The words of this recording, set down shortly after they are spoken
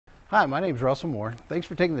Hi, my name is Russell Moore. Thanks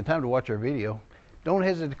for taking the time to watch our video. Don't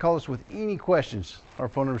hesitate to call us with any questions. Our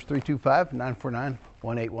phone number is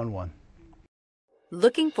 325-949-1811.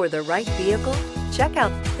 Looking for the right vehicle? Check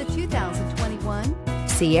out the 2021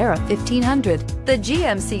 Sierra 1500. The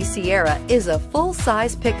GMC Sierra is a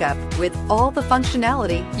full-size pickup with all the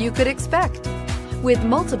functionality you could expect. With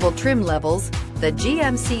multiple trim levels, the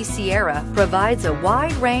GMC Sierra provides a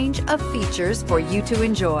wide range of features for you to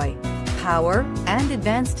enjoy. Power and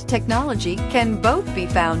advanced technology can both be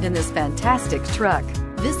found in this fantastic truck.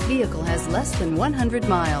 This vehicle has less than 100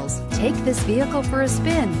 miles. Take this vehicle for a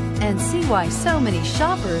spin and see why so many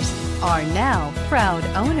shoppers are now proud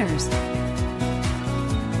owners.